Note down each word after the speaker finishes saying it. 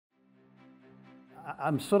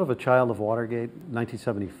I'm sort of a child of Watergate.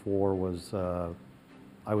 1974 was,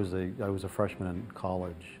 I was a freshman in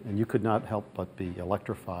college, and you could not help but be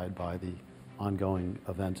electrified by the ongoing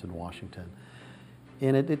events in Washington.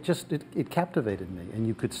 And it captivated me, and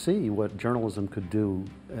you could see what journalism could do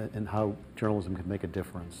and how journalism could make a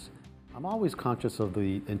difference. I'm always conscious of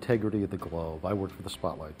the integrity of the Globe. I work for the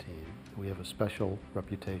Spotlight team. We have a special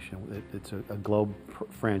reputation. It's a Globe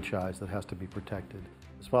franchise that has to be protected.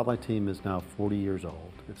 The Spotlight team is now 40 years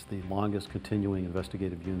old. It's the longest continuing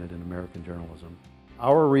investigative unit in American journalism.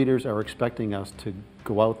 Our readers are expecting us to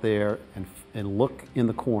go out there and look in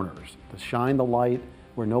the corners, to shine the light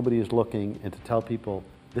where nobody is looking, and to tell people,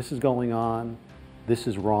 this is going on, this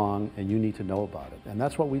is wrong, and you need to know about it. And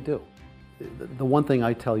that's what we do. The one thing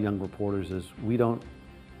I tell young reporters is we don't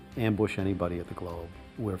ambush anybody at the Globe.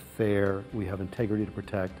 We're fair, we have integrity to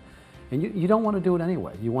protect, and you don't want to do it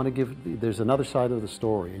anyway. You want to give, there's another side of the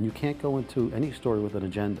story, and you can't go into any story with an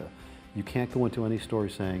agenda. You can't go into any story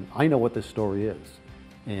saying, I know what this story is,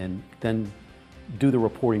 and then do the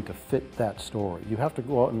reporting to fit that story. You have to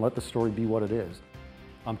go out and let the story be what it is.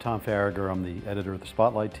 I'm Tom Farragher. I'm the editor of the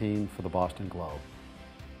Spotlight team for the Boston Globe.